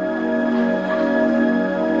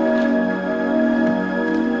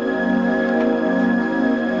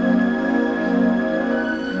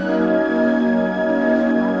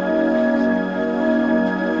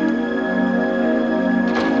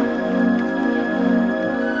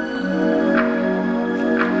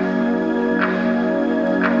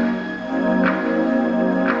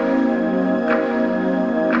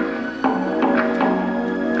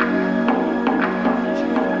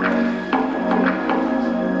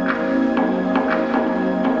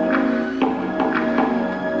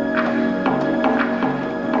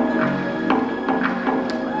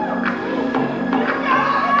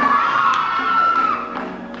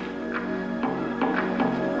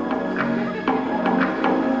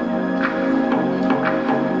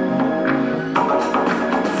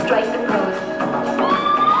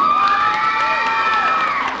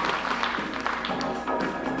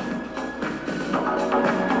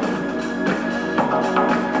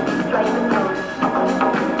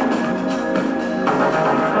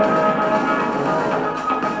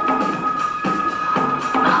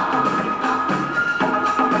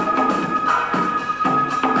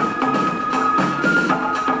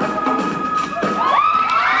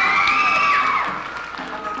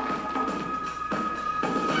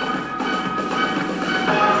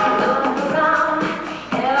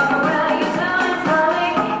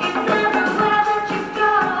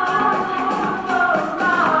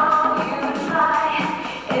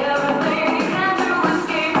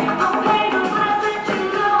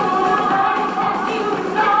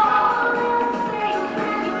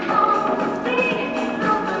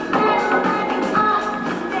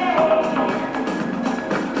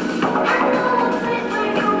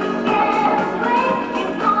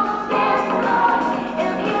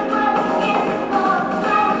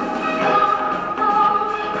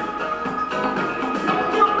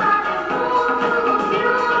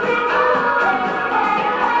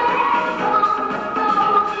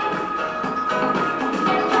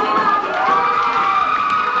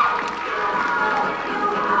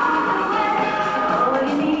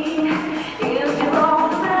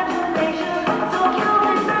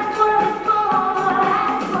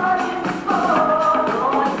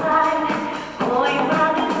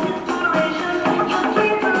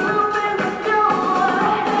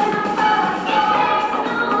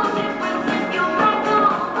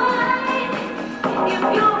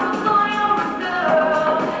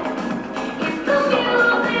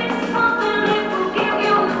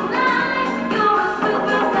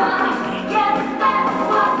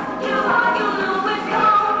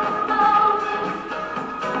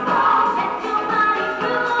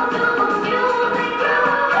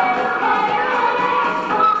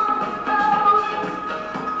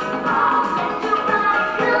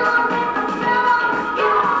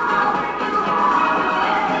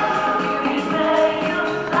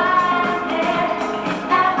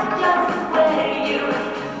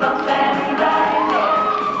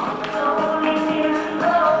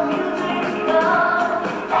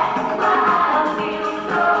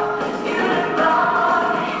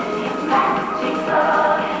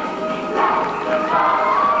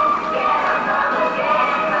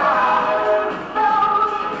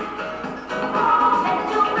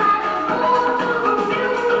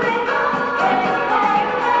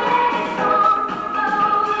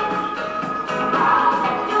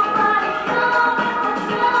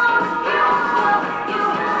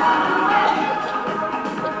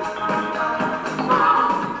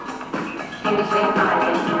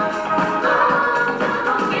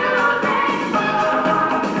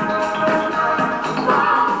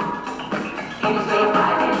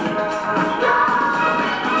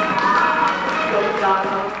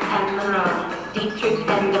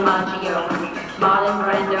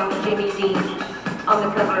 on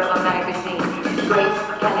the cover of a magazine. Grace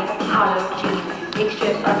Kelly, hollow jeans,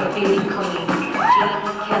 picture of a beauty queen. Jean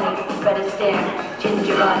Kelly, Fred Astaire,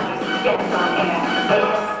 Ginger Rogers, dance on air. They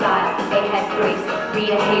had style, they had grace.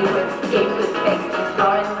 Rita Hayworth gave good face.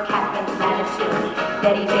 Lauren Kaplan, Manitou,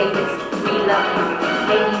 Betty Davis, we love you.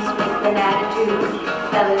 Ladies with an attitude,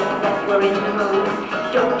 fellas that were in the mood.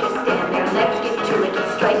 Don't just stand there, let's get to it.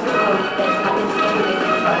 Strike the pose, there's nothing to it.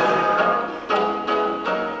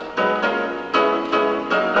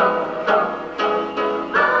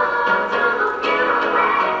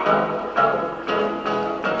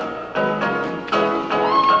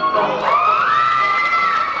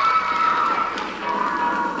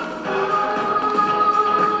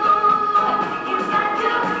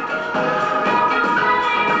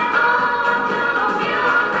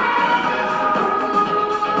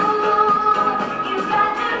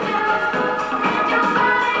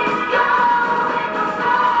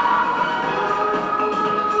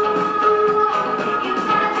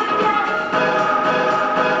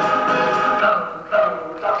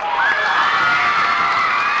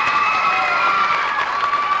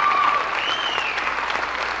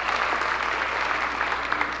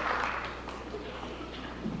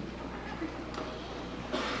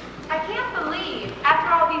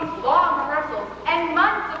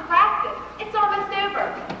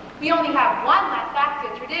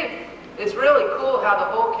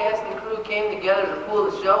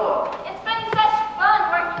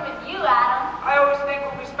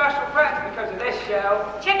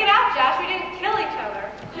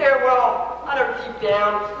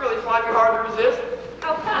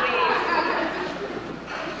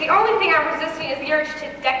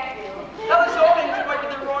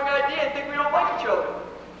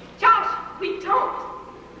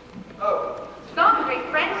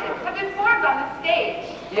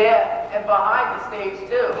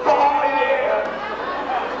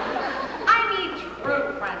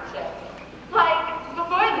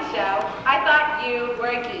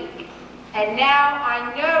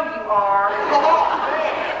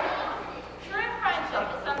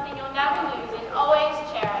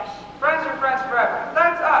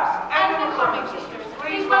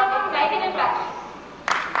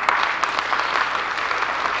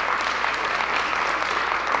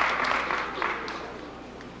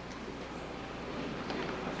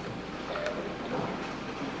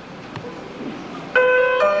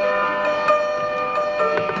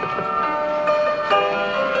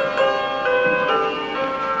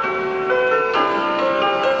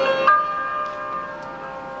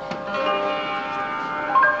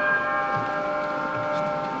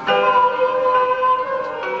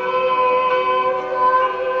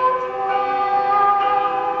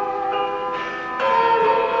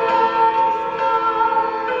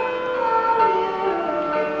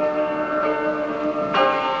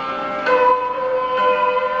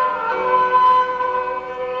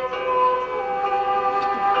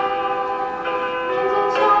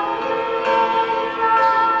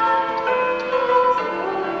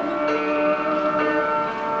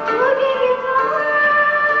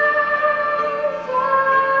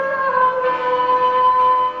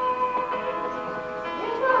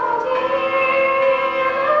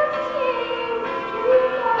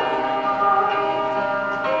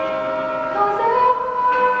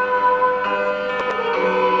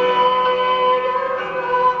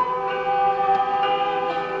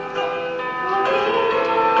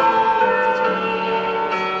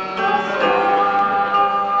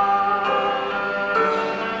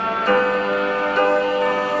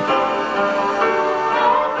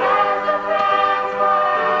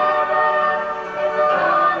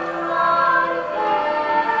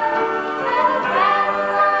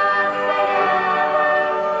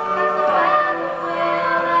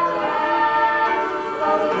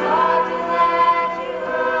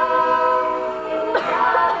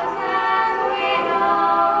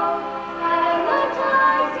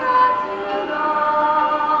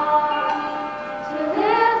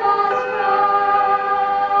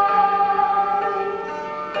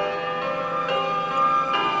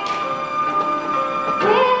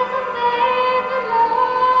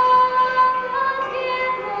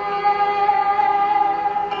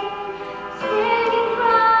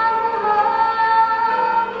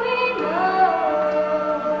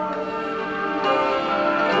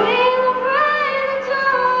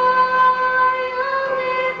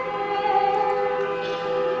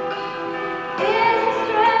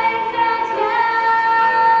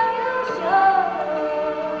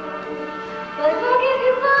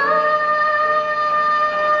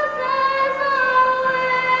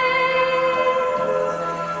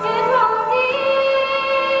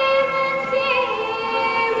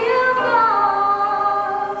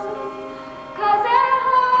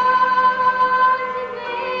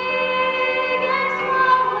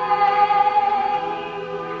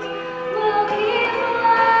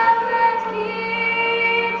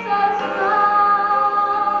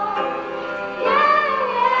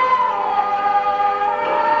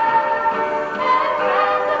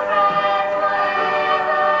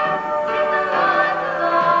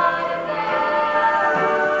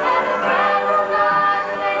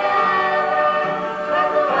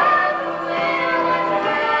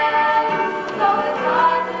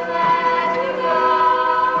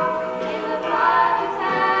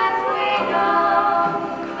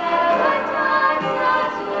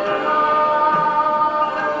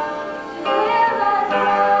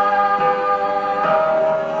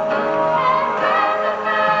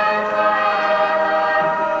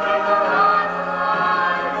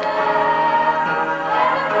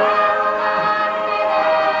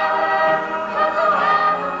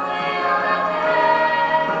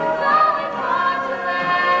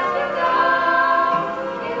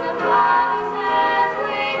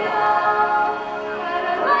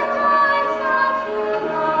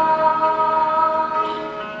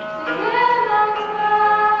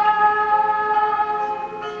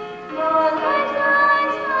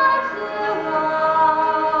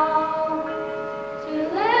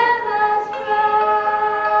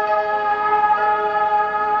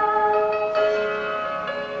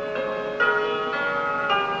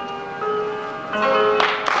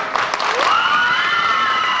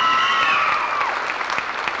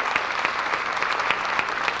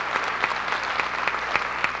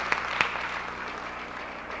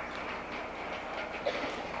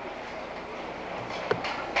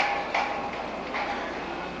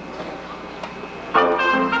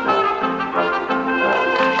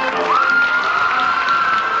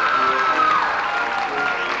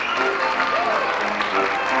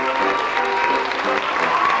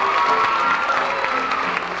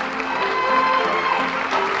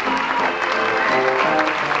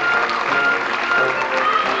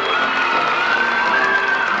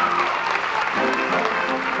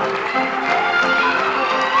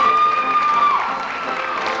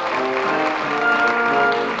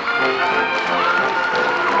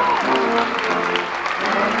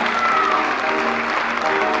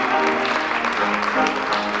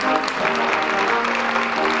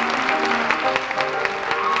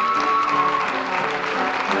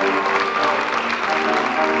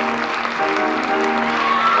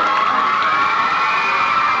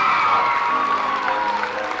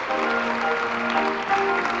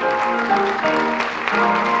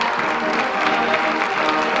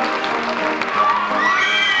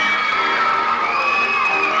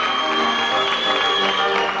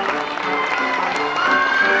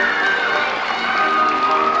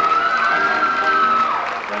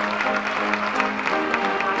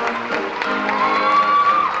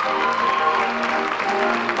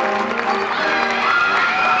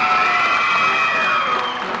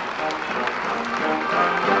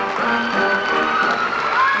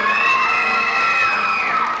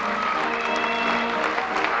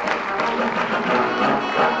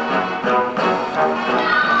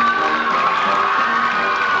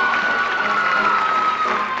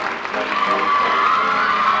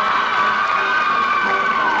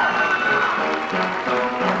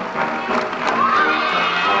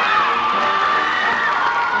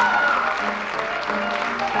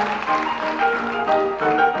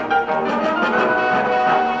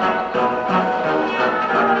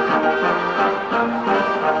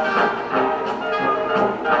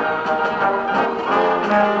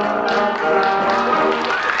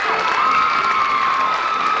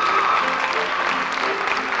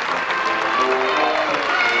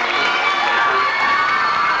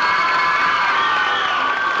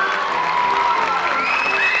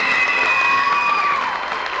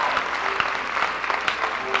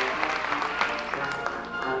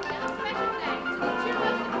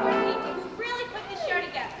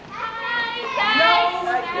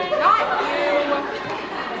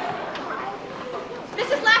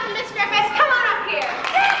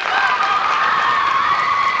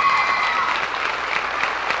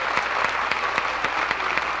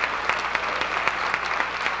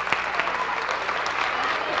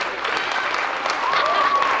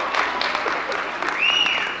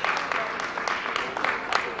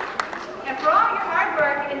 And for all your hard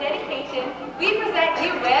work and dedication, we present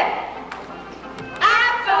you with